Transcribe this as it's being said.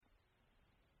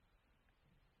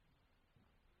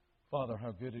Father,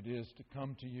 how good it is to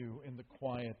come to you in the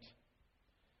quiet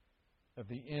of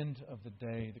the end of the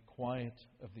day, the quiet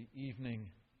of the evening,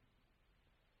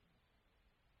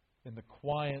 in the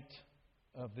quiet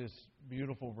of this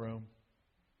beautiful room,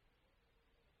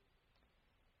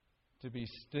 to be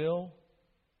still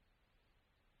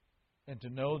and to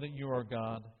know that you are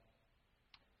God,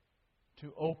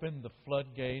 to open the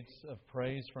floodgates of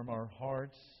praise from our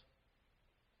hearts,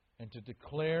 and to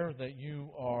declare that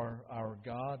you are our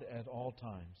God at all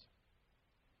times.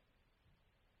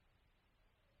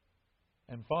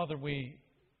 And Father, we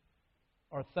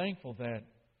are thankful that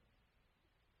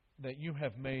you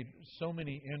have made so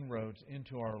many inroads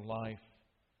into our life,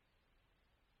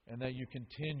 and that you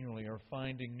continually are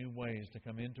finding new ways to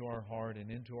come into our heart and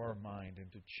into our mind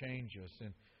and to change us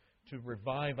and to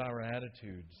revive our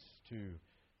attitudes,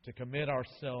 to commit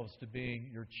ourselves to being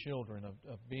your children,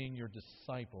 of being your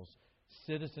disciples,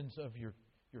 citizens of your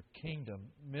kingdom,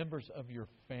 members of your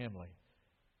family,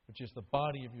 which is the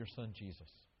body of your Son Jesus.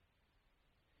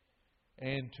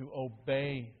 And to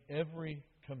obey every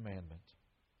commandment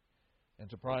and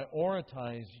to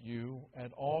prioritize you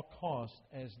at all costs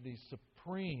as the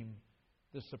supreme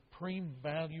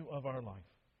value of our life.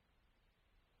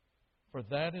 For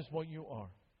that is what you are.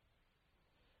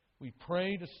 We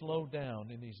pray to slow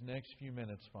down in these next few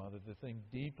minutes, Father, to think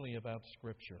deeply about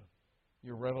Scripture,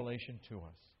 your revelation to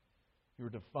us,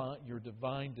 your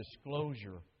divine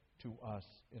disclosure to us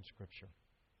in Scripture,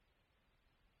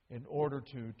 in order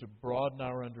to broaden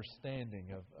our understanding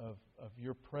of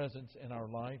your presence in our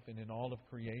life and in all of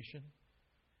creation,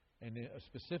 and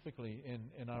specifically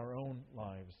in our own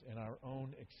lives, in our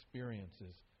own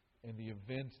experiences, and the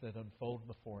events that unfold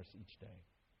before us each day.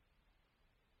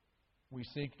 We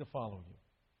seek to follow you.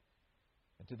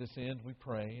 And to this end, we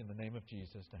pray in the name of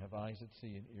Jesus to have eyes that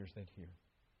see and ears that hear.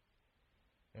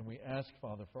 And we ask,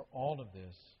 Father, for all of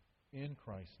this in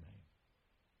Christ's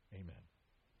name. Amen.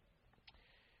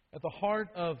 At the heart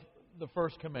of the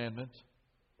first commandment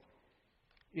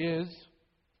is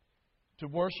to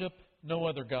worship no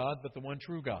other God but the one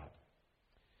true God.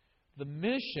 The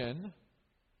mission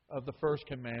of the first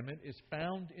commandment is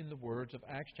found in the words of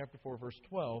Acts chapter 4, verse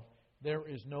 12. There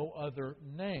is no other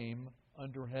name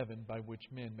under heaven by which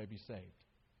men may be saved.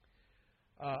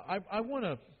 I want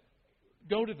to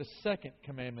go to the second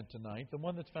commandment tonight, the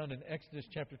one that's found in Exodus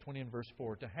chapter 20 and verse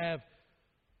 4, to have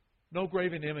no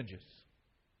graven images,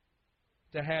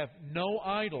 to have no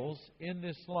idols in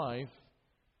this life,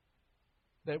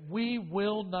 that we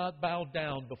will not bow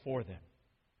down before them.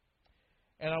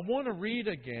 And I want to read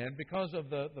again, because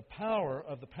of the power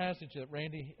of the passage that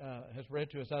Randy has read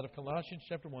to us out of Colossians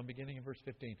chapter 1, beginning in verse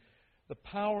 15. The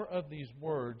power of these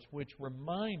words, which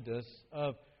remind us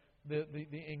of the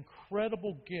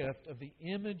incredible gift of the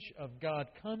image of God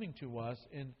coming to us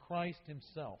in Christ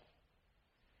Himself.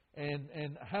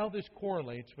 And how this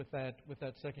correlates with that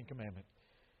second commandment.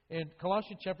 In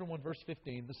Colossians chapter 1, verse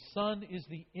 15, the Son is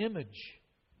the image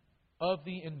of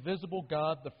the invisible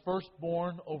God, the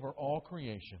firstborn over all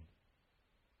creation.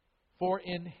 For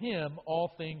in Him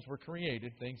all things were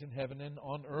created, things in heaven and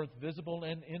on earth, visible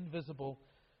and invisible,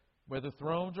 whether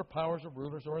thrones or powers or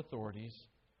rulers or authorities.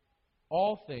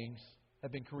 All things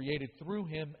have been created through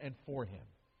Him and for Him.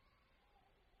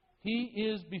 He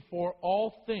is before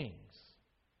all things,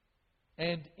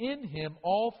 and in Him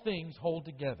all things hold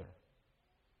together.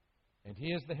 And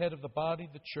He is the head of the body,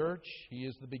 the church. He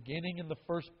is the beginning and the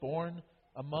firstborn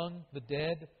among the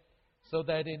dead, so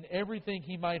that in everything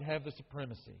He might have the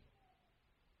supremacy.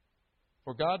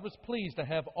 For God was pleased to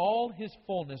have all His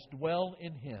fullness dwell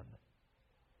in Him,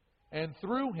 and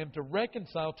through Him to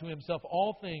reconcile to Himself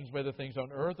all things, whether things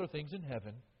on earth or things in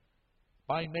heaven,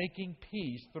 by making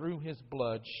peace through His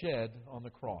blood shed on the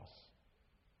cross.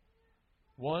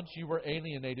 Once you were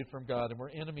alienated from God and were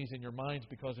enemies in your minds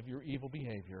because of your evil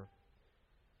behavior.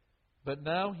 But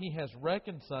now He has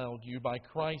reconciled you by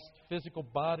Christ's physical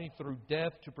body through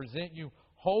death to present you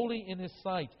holy in His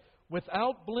sight,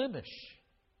 without blemish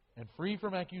and free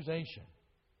from accusation,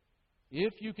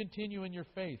 if you continue in your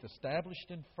faith, established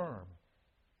and firm,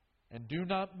 and do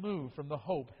not move from the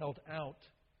hope held out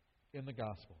in the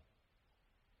gospel.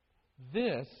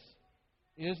 This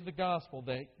is the gospel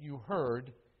that you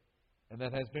heard and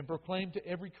that has been proclaimed to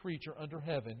every creature under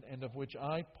heaven, and of which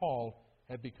I, Paul,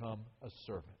 have become a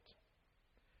servant.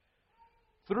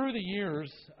 Through the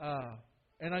years,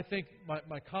 and I think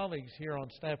my colleagues here on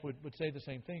staff would say the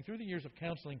same thing, through the years of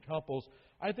counseling couples,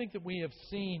 I think that we have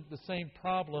seen the same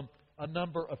problem a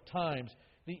number of times.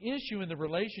 The issue in the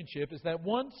relationship is that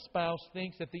one spouse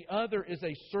thinks that the other is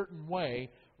a certain way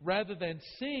rather than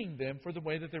seeing them for the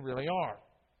way that they really are.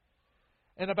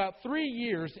 And about 3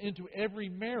 years into every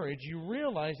marriage, you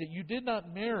realize that you did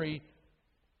not marry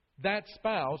that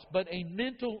spouse, but a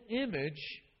mental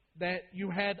image that you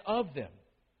had of them.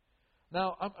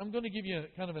 Now, I'm going to give you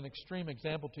kind of an extreme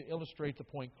example to illustrate the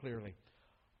point clearly.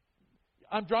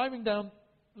 I'm driving down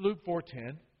Luke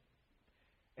 4:10,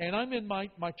 and I'm in my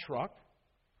truck.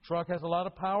 Truck has a lot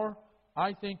of power.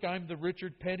 I think I'm the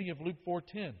Richard Petty of Luke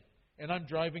 4:10, and I'm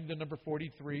driving the number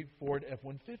 43 Ford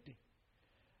F-150.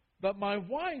 But my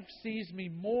wife sees me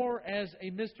more as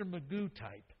a Mr. Magoo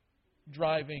type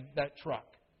driving that truck.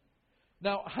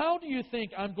 Now, how do you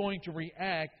think I'm going to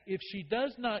react if she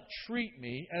does not treat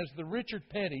me as the Richard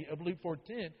Petty of Luke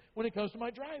 4:10 when it comes to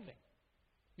my driving?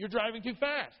 You're driving too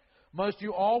fast. Must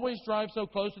you always drive so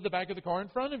close to the back of the car in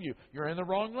front of you? You're in the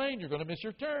wrong lane. You're going to miss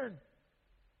your turn.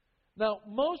 Now,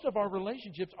 most of our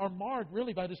relationships are marred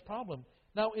really by this problem.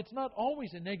 Now, it's not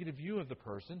always a negative view of the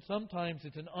person. Sometimes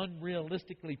it's an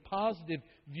unrealistically positive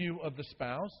view of the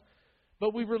spouse.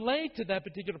 But we relate to that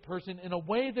particular person in a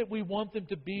way that we want them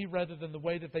to be rather than the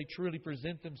way that they truly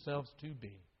present themselves to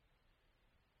be.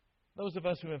 Those of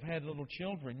us who have had little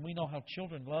children, we know how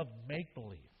children love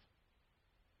make-believe.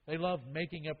 They love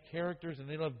making up characters and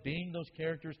they love being those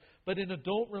characters. But in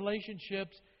adult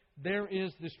relationships, there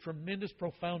is this tremendous,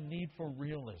 profound need for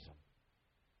realism.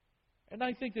 And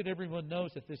I think that everyone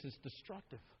knows that this is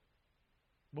destructive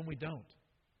when we don't.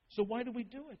 So why do we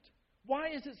do it? Why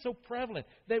is it so prevalent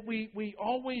that we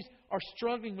always are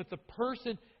struggling with the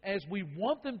person as we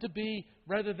want them to be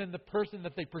rather than the person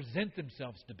that they present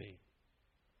themselves to be?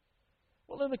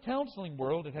 Well, in the counseling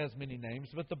world, it has many names,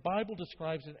 but the Bible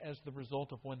describes it as the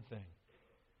result of one thing.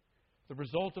 The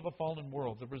result of a fallen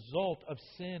world. The result of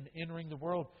sin entering the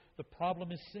world. The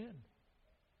problem is sin.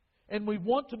 And we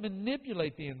want to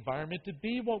manipulate the environment to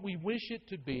be what we wish it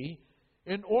to be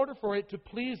in order for it to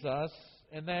please us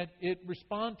and that it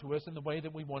respond to us in the way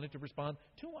that we want it to respond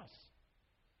to us.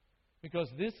 Because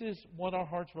this is what our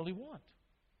hearts really want.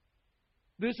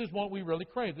 This is what we really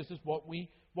crave. This is what we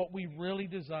really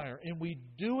desire. And we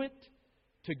do it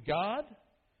to God,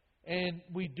 and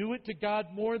we do it to God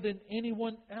more than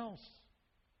anyone else.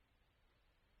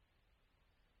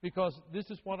 Because this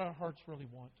is what our hearts really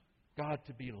want. God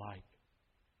to be like.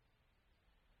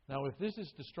 Now, if this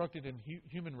is destructive in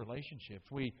human relationships,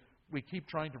 we keep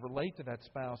trying to relate to that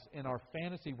spouse in our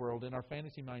fantasy world, in our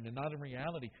fantasy mind, and not in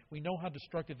reality. We know how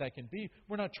destructive that can be.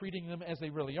 We're not treating them as they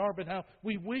really are, but how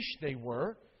we wish they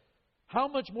were. How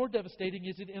much more devastating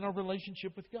is it in our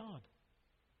relationship with God?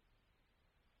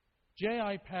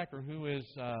 J.I. Packer, who is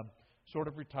sort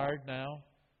of retired now,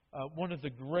 one of the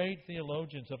great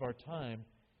theologians of our time,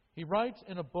 he writes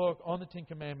in a book on the Ten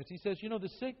Commandments, he says,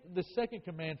 the second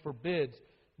command forbids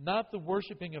not the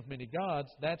worshiping of many gods,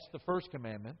 that's the first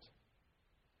commandment,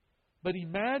 but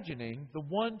imagining the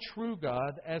one true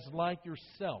God as like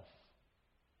yourself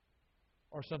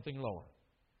or something lower.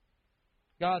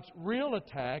 God's real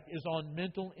attack is on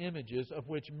mental images, of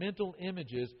which mental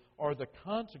images are the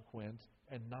consequence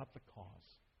and not the cause.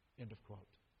 End of quote.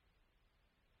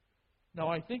 Now,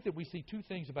 I think that we see two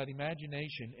things about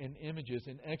imagination and images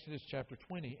in Exodus chapter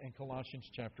 20 and Colossians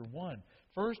chapter 1.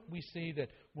 First, we see that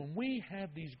when we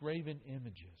have these graven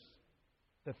images,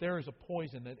 that there is a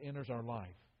poison that enters our life.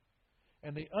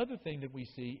 And the other thing that we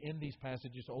see in these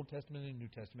passages, Old Testament and New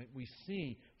Testament, we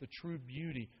see the true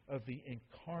beauty of the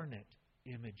incarnate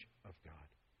image of God.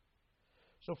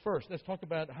 So first, let's talk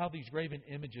about how these graven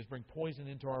images bring poison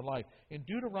into our life. In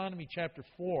Deuteronomy chapter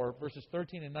 4, verses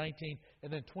 13 and 19,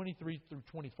 and then 23 through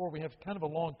 24, we have kind of a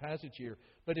long passage here.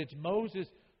 But it's Moses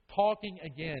talking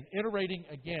again, iterating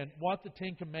again what the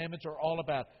Ten Commandments are all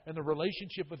about and the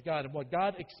relationship with God and what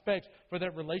God expects for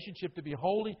that relationship to be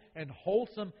holy and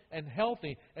wholesome and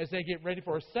healthy as they get ready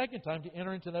for a second time to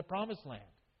enter into that promised land.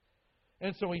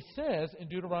 And so he says in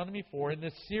Deuteronomy 4, in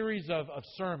this series of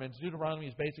sermons, Deuteronomy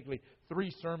is basically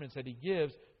 3 sermons that he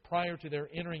gives prior to their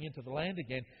entering into the land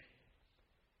again.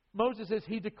 Moses says,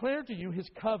 He declared to you His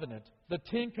covenant, the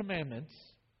 10 Commandments,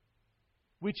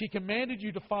 which He commanded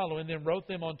you to follow, and then wrote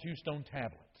them on 2 stone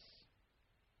tablets.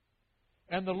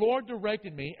 And the Lord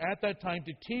directed me at that time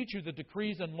to teach you the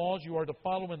decrees and laws you are to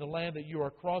follow in the land that you are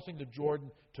crossing the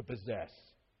Jordan to possess.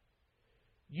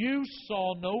 You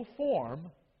saw no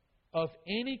form of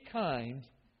any kind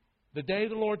the day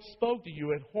the Lord spoke to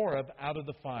you at Horeb out of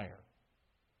the fire.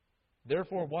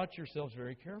 Therefore, watch yourselves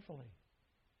very carefully,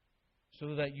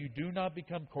 so that you do not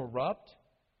become corrupt,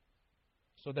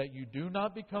 so that you do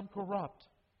not become corrupt,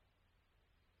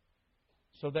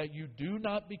 so that you do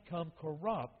not become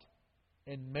corrupt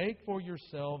and make for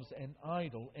yourselves an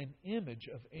idol, an image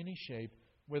of any shape,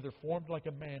 whether formed like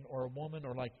a man or a woman,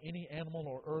 or like any animal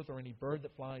or earth or any bird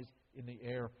that flies in the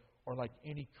air, or like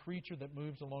any creature that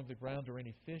moves along the ground, or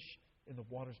any fish in the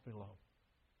waters below.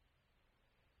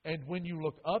 And when you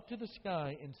look up to the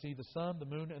sky and see the sun, the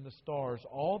moon, and the stars,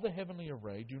 all the heavenly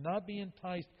array, do not be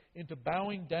enticed into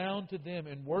bowing down to them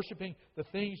and worshiping the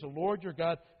things the Lord your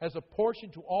God has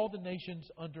apportioned to all the nations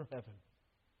under heaven.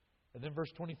 And then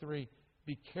verse 23,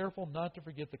 be careful not to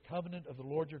forget the covenant of the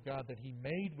Lord your God that He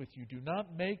made with you. Do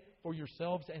not make for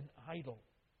yourselves an idol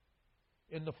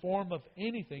in the form of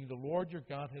anything the Lord your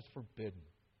God has forbidden.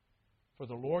 For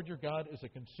the Lord your God is a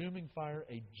consuming fire,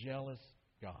 a jealous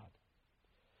God.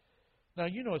 Now,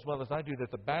 you know as well as I do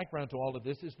that the background to all of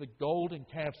this is the golden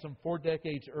calf some 4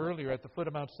 decades earlier at the foot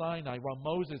of Mount Sinai, while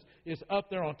Moses is up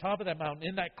there on top of that mountain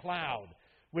in that cloud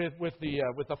with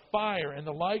the fire and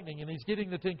the lightning, and he's getting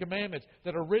the Ten Commandments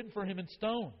that are written for him in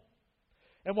stone.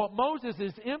 And what Moses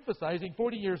is emphasizing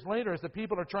 40 years later as the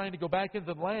people are trying to go back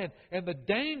into the land, and the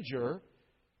danger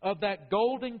of that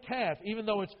golden calf, even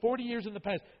though it's 40 years in the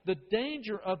past, the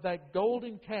danger of that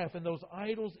golden calf and those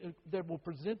idols that will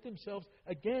present themselves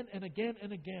again and again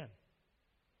and again.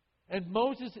 And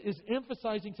Moses is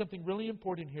emphasizing something really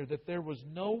important here, that there was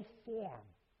no form.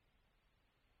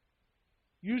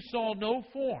 You saw no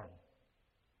form,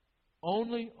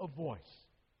 only a voice.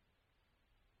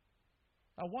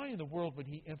 Now, why in the world would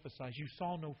he emphasize you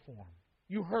saw no form?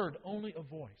 You heard only a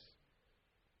voice.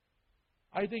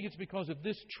 I think it's because of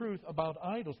this truth about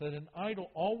idols, that an idol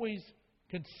always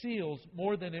conceals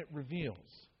more than it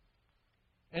reveals.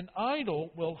 An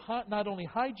idol will not only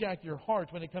hijack your heart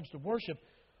when it comes to worship,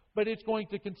 but it's going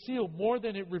to conceal more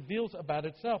than it reveals about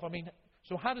itself. I mean,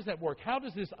 so how does that work? How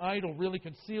does this idol really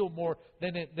conceal more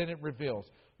than it reveals?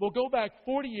 Well, go back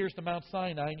 40 years to Mount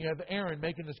Sinai, and you have Aaron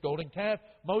making this golden calf.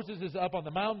 Moses is up on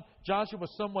the mountain. Joshua was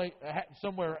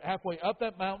somewhere halfway up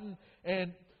that mountain,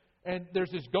 and there's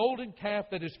this golden calf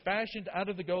that is fashioned out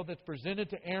of the gold that's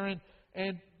presented to Aaron.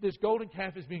 And this golden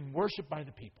calf is being worshipped by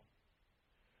the people.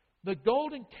 The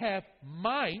golden calf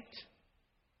might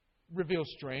reveal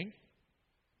strength.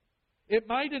 It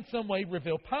might in some way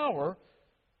reveal power.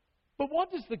 But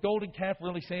what does the golden calf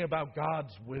really say about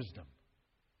God's wisdom?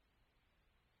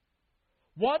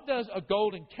 What does a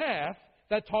golden calf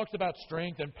that talks about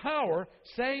strength and power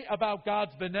say about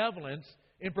God's benevolence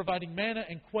in providing manna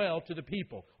and quail to the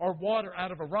people, or water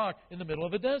out of a rock in the middle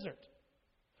of a desert?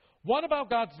 What about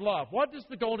God's love? What does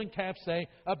the golden calf say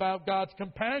about God's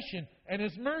compassion and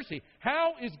His mercy?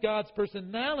 How is God's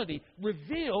personality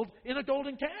revealed in a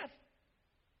golden calf?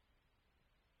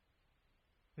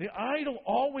 The idol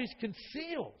always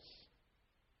conceals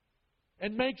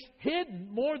and makes hidden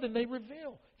more than they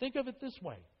reveal. Think of it this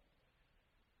way.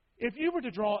 If you were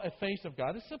to draw a face of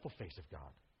God, a simple face of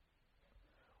God,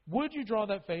 would you draw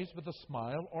that face with a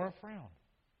smile or a frown?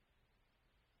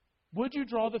 Would you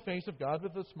draw the face of God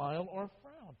with a smile or a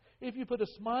frown? If you put a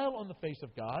smile on the face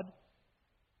of God,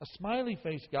 a smiley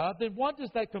face God, then what does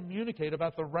that communicate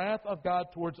about the wrath of God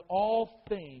towards all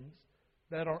things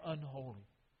that are unholy?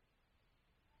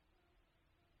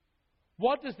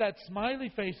 What does that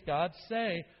smiley face God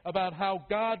say about how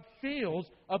God feels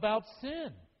about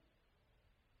sin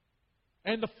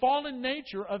and the fallen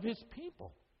nature of His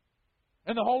people?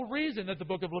 And the whole reason that the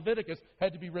book of Leviticus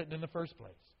had to be written in the first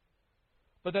place.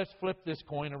 But let's flip this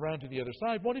coin around to the other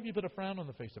side. What if you put a frown on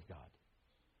the face of God?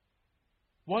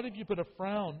 What if you put a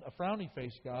frowny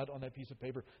face God on that piece of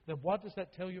paper? Then what does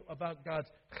that tell you about God's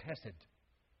chesed?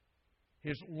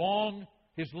 His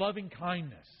loving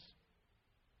kindness.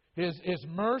 His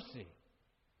mercy.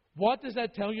 What does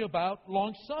that tell you about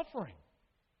long suffering?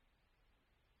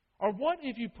 Or what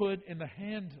if you put in the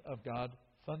hand of God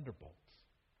thunderbolts?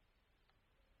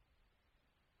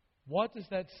 What does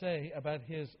that say about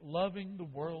His loving the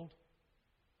world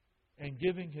and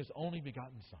giving His only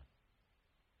begotten Son?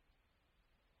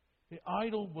 The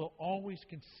idol will always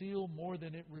conceal more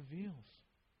than it reveals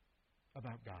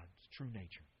about God's true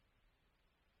nature.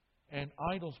 And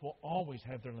idols will always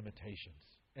have their limitations.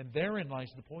 And therein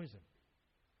lies the poison.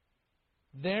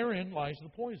 Therein lies the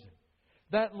poison.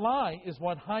 That lie is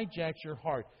what hijacks your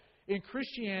heart. In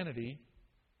Christianity,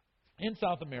 in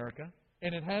South America,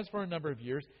 and it has for a number of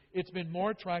years, it's been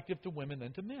more attractive to women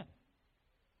than to men.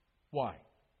 Why?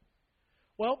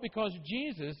 Well, because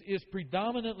Jesus is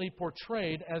predominantly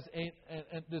portrayed as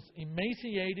this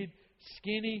emaciated,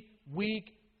 skinny,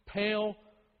 weak, pale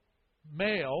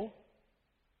male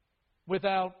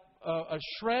without a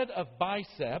shred of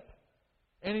bicep,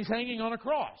 and He's hanging on a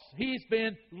cross. He's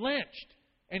been lynched,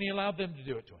 and He allowed them to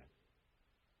do it to Him.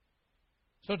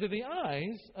 So to the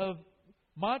eyes of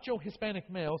macho Hispanic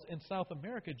males in South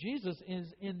America, Jesus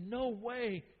is in no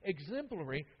way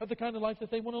exemplary of the kind of life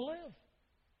that they want to live.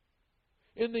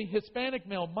 In the Hispanic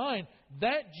male mind,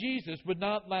 that Jesus would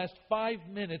not last 5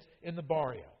 minutes in the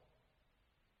barrio.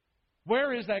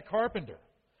 Where is that carpenter?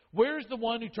 Where's the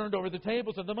one who turned over the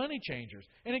tables of the money changers?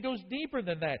 And it goes deeper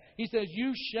than that. He says,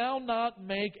 you shall not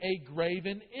make a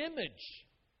graven image.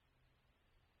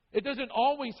 It doesn't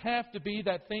always have to be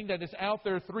that thing that is out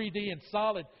there 3D and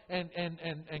solid and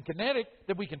kinetic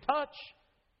that we can touch.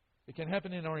 It can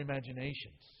happen in our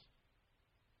imaginations.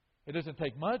 It doesn't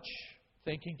take much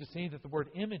thinking to see that the word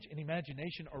image and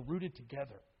imagination are rooted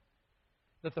together.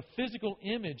 That the physical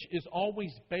image is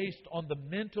always based on the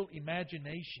mental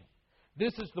imagination.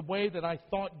 This is the way that I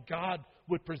thought God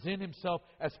would present Himself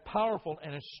as powerful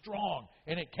and as strong.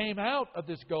 And it came out of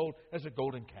this gold as a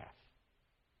golden calf.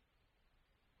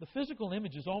 The physical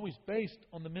image is always based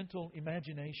on the mental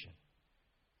imagination.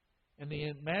 And the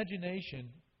imagination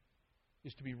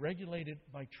is to be regulated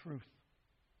by truth.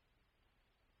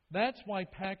 That's why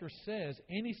Packer says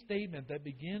any statement that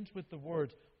begins with the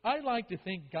words, I like to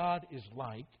think God is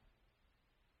like,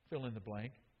 fill in the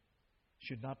blank,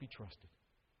 should not be trusted.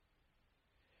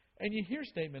 And you hear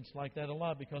statements like that a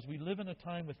lot because we live in a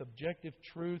time with objective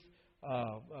truth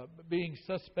being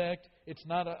suspect. It's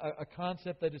not a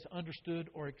concept that is understood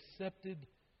or accepted.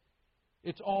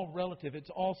 It's all relative. It's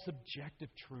all subjective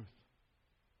truth.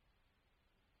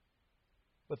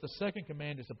 But the second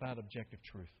command is about objective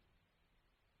truth.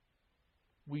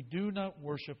 We do not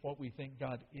worship what we think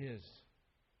God is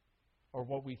or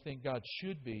what we think God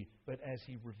should be, but as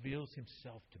He reveals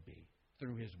Himself to be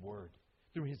through His Word,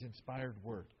 through His inspired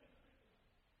Word.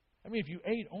 I mean, if you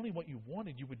ate only what you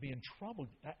wanted, you would be in trouble.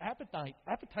 Appetite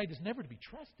is never to be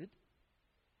trusted.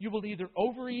 You will either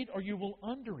overeat or you will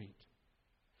undereat.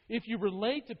 If you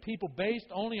relate to people based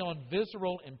only on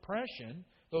visceral impression,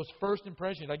 those first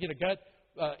impressions, I get a gut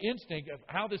instinct of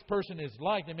how this person is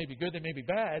like. They may be good, they may be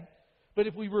bad. But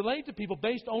if we relate to people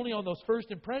based only on those first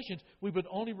impressions, we would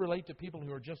only relate to people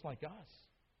who are just like us.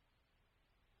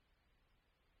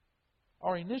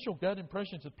 Our initial gut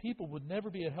impressions of people would never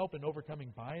be a help in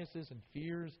overcoming biases and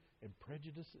fears and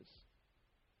prejudices.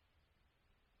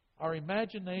 Our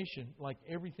imagination, like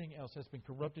everything else, has been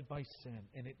corrupted by sin,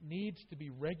 and it needs to be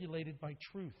regulated by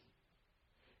truth.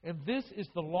 And this is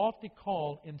the lofty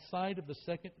call inside of the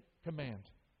second command.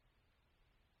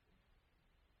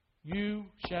 You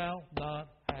shall not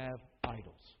have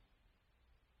idols.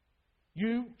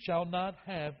 You shall not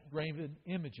have graven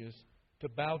images to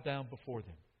bow down before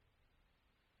them.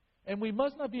 And we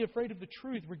must not be afraid of the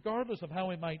truth, regardless of how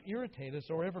it might irritate us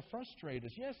or ever frustrate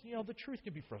us. Yes, the truth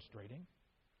can be frustrating.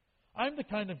 I'm the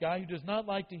kind of guy who does not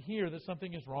like to hear that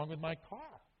something is wrong with my car.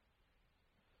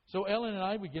 So Ellen and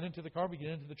I, we get into the car, we get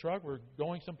into the truck, we're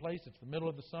going someplace, it's the middle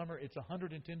of the summer, it's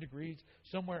 110 degrees,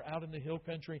 somewhere out in the hill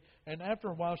country. And after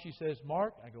a while she says,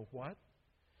 Mark, I go, what?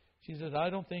 She says, I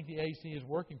don't think the AC is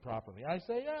working properly. I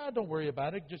say, don't worry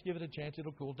about it, just give it a chance,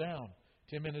 it'll cool down.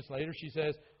 10 minutes later she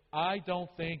says, I don't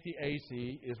think the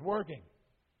AC is working.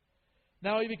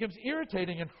 Now, it becomes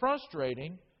irritating and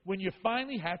frustrating when you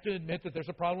finally have to admit that there's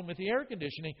a problem with the air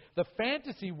conditioning. The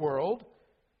fantasy world,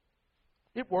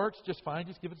 it works just fine,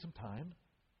 just give it some time,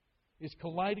 is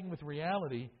colliding with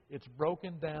reality. It's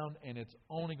broken down and it's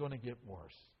only going to get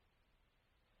worse.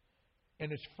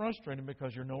 And it's frustrating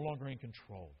because you're no longer in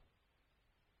control.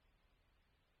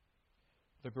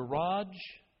 The garage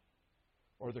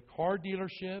or the car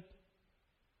dealership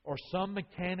or some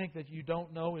mechanic that you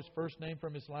don't know his first name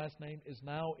from his last name is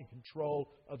now in control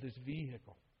of this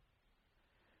vehicle.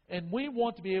 And we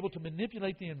want to be able to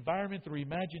manipulate the environment through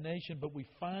imagination, but we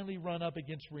finally run up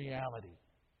against reality.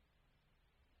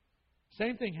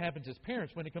 Same thing happens as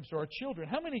parents when it comes to our children.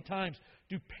 How many times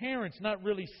do parents not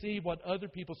really see what other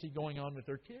people see going on with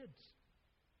their kids?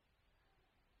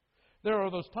 There are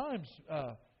those times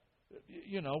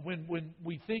when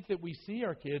we think that we see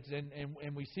our kids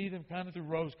and we see them kind of through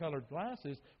rose-colored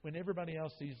glasses when everybody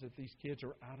else sees that these kids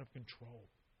are out of control.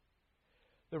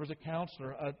 There was a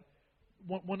counselor,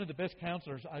 one of the best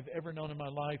counselors I've ever known in my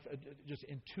life, just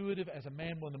intuitive as a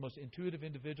man, one of the most intuitive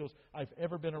individuals I've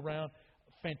ever been around.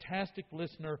 Fantastic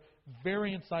listener,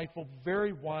 very insightful,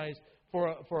 very wise.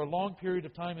 For a long period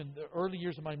of time in the early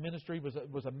years of my ministry,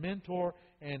 was a mentor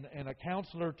and a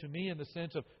counselor to me in the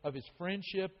sense of his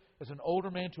friendship as an older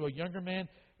man to a younger man.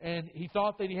 And he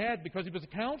thought that he had, because he was a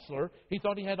counselor, he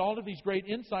thought he had all of these great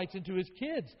insights into his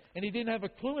kids. And he didn't have a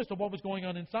clue as to what was going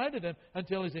on inside of them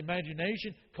until his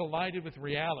imagination collided with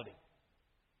reality,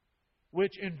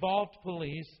 which involved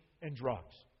police and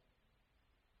drugs.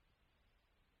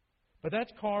 But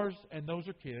that's cars and those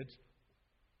are kids.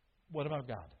 what about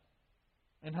God?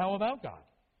 And how about God?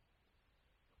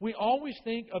 We always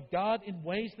think of God in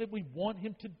ways that we want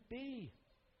Him to be.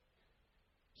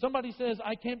 Somebody says,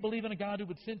 I can't believe in a God who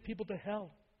would send people to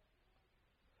hell.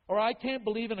 Or I can't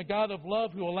believe in a God of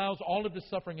love who allows all of this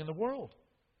suffering in the world.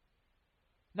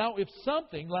 Now, if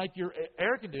something like your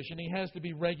air conditioning has to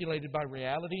be regulated by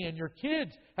reality and your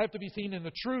kids have to be seen in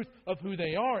the truth of who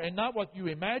they are and not what you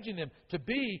imagine them to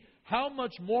be, how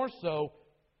much more so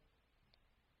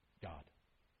God?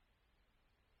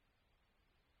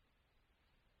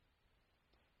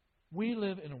 We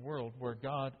live in a world where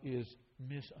God is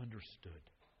misunderstood.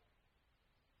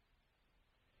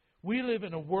 We live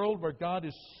in a world where God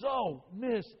is so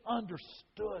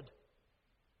misunderstood.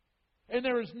 And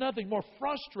there is nothing more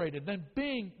frustrated than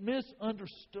being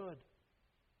misunderstood.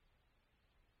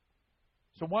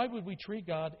 So why would we treat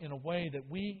God in a way that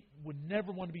we would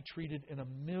never want to be treated in a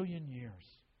million years?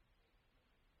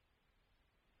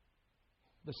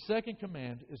 The second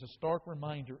command is a stark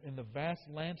reminder in the vast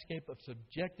landscape of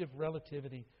subjective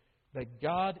relativity that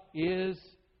God is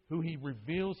who He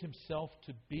reveals Himself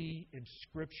to be in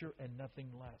Scripture and nothing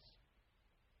less.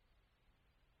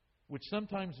 Which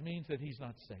sometimes means that He's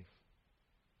not safe.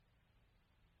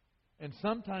 And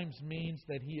sometimes means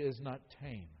that He is not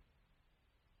tame.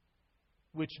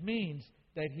 Which means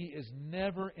that He is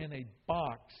never in a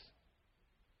box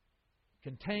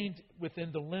contained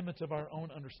within the limits of our own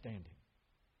understanding.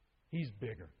 He's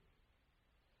bigger.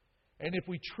 And if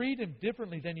we treat Him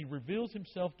differently than He reveals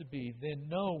Himself to be, then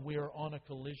know we are on a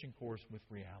collision course with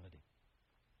reality.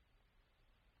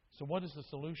 So what is the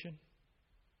solution?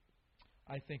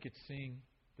 I think it's seeing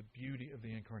the beauty of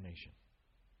the Incarnation.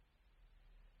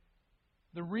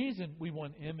 The reason we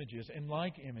want images and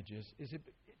like images is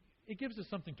it gives us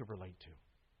something to relate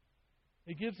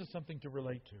to. It gives us something to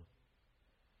relate to.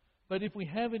 But if we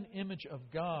have an image of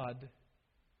God,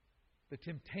 the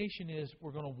temptation is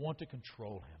we're going to want to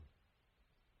control Him.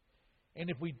 And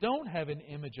if we don't have an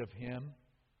image of Him,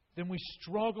 then we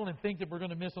struggle and think that we're going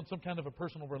to miss on some kind of a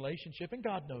personal relationship. And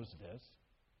God knows this.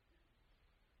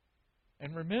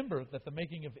 And remember that the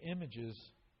making of images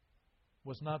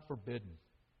was not forbidden.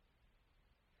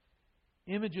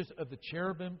 Images of the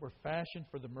cherubim were fashioned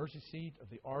for the mercy seat of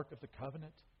the Ark of the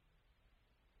Covenant.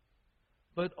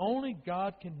 But only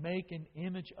God can make an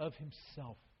image of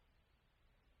Himself.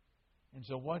 And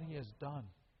so what He has done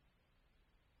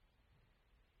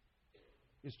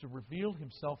is to reveal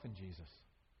Himself in Jesus.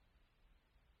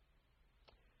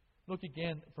 Look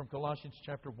again from Colossians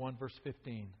chapter 1, verse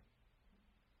 15.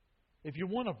 If you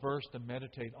want a verse to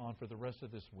meditate on for the rest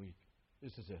of this week,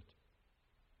 this is it.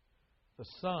 The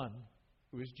Son,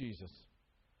 who is Jesus,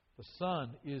 the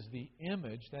Son is the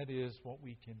image, that is what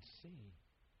we can see,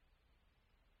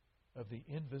 of the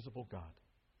invisible God.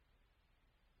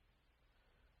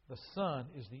 The Son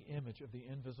is the image of the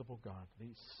invisible God.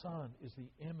 The Son is the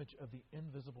image of the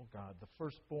invisible God, the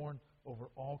firstborn over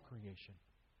all creation.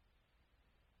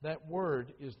 That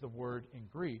word is the word in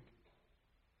Greek,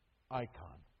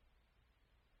 icon.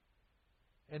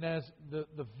 And as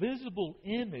the visible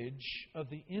image of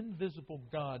the invisible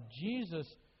God, Jesus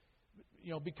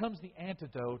becomes the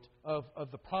antidote of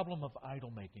the problem of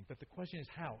idol making. But the question is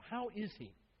how? How is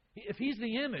He? If He's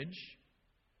the image,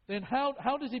 then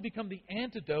how does He become the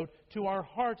antidote to our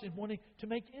hearts in wanting to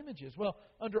make images? Well,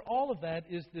 under all of that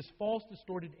is this false,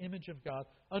 distorted image of God.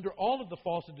 Under all of the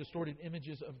false and distorted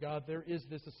images of God, there is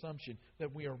this assumption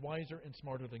that we are wiser and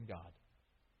smarter than God.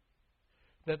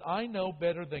 That I know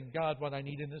better than God what I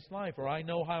need in this life, or I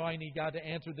know how I need God to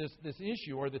answer this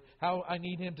issue, or how I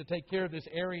need Him to take care of this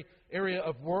area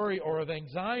of worry or of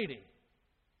anxiety.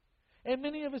 And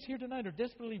many of us here tonight are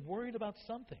desperately worried about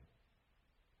something.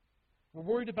 We're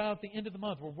worried about the end of the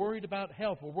month. We're worried about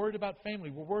health. We're worried about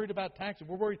family. We're worried about taxes.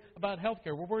 We're worried about health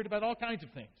care. We're worried about all kinds of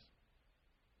things.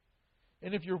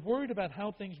 And if you're worried about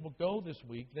how things will go this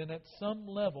week, then at some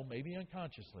level, maybe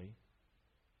unconsciously,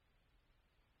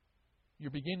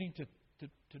 you're beginning to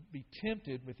be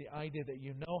tempted with the idea that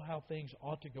you know how things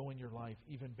ought to go in your life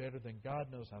even better than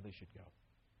God knows how they should go.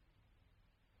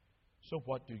 So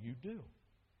what do?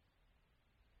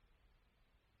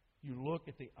 You look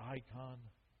at the icon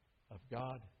of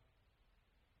God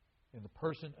in the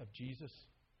person of Jesus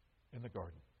in the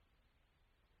garden.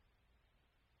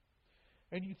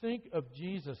 And you think of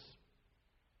Jesus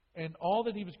and all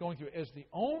that He was going through as the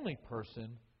only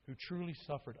person who truly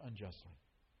suffered unjustly.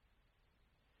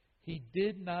 He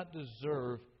did not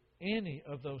deserve any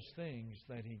of those things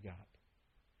that He got.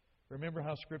 Remember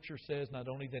how Scripture says not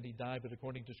only that He died, but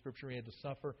according to Scripture He had to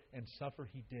suffer, and suffer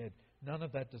He did. None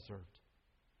of that deserved.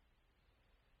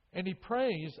 And He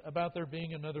prays about there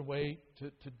being another way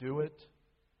to do it.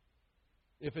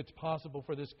 if it's possible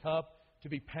for this cup to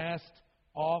be passed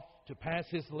off, to pass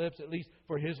His lips, at least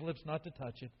for His lips not to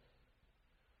touch it.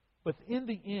 But in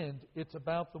the end, it's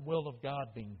about the will of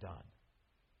God being done.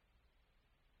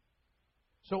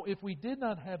 So if we did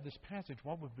not have this passage,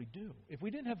 what would we do? If we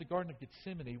didn't have the Garden of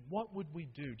Gethsemane, what would we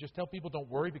do? Just tell people don't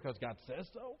worry because God says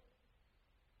so?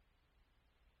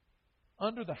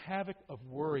 Under the havoc of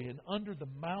worry and under the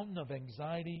mountain of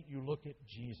anxiety, you look at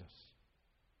Jesus.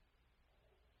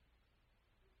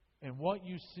 And what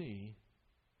you see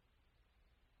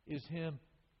is Him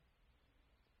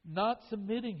not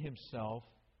submitting Himself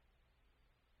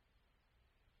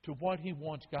to what He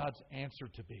wants God's answer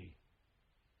to be.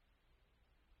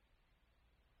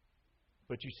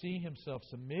 But you see Himself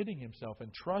submitting Himself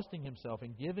and trusting Himself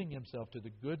and giving Himself to the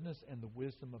goodness and the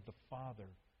wisdom of the Father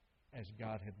as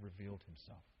God had revealed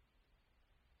Himself.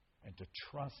 And to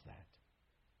trust that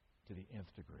to the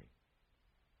nth degree.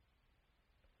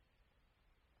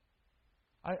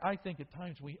 I think at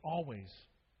times we always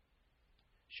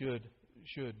should,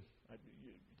 it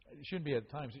shouldn't be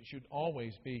at times, it should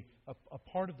always be a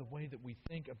part of the way that we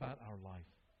think about our life.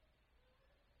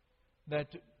 That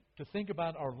to think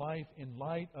about our life in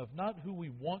light of not who we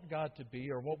want God to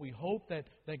be or what we hope that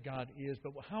God is,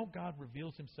 but how God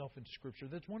reveals Himself in Scripture.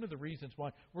 That's one of the reasons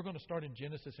why we're going to start in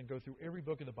Genesis and go through every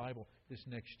book of the Bible this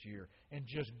next year and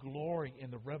just glory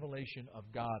in the revelation of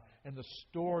God and the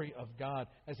story of God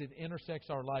as it intersects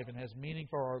our life and has meaning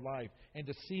for our life, and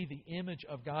to see the image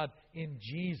of God in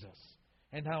Jesus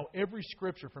and how every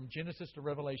Scripture from Genesis to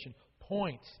Revelation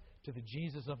points to the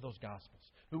Jesus of those Gospels,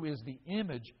 who is the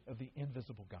image of the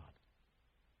invisible God.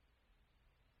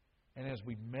 And as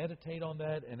we meditate on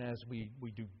that, and as we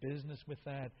do business with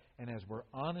that, and as we're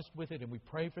honest with it, and we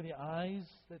pray for the eyes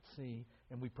that see,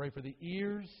 and we pray for the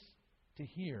ears to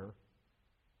hear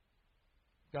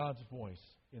God's voice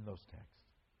in those texts.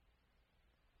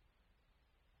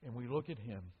 And we look at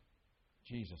Him,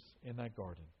 Jesus, in that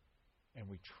garden, and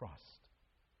we trust.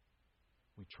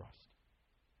 We trust.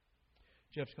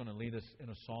 Jeff's going to lead us in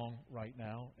a song right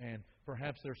now, and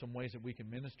perhaps there are some ways that we can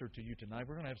minister to you tonight.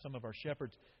 We're going to have some of our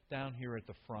shepherds down here at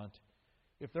the front.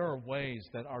 If there are ways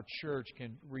that our church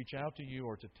can reach out to you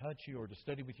or to touch you or to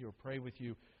study with you or pray with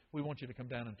you, we want you to come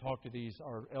down and talk to these,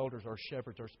 our elders, our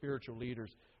shepherds, our spiritual leaders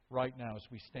right now as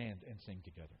we stand and sing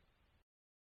together.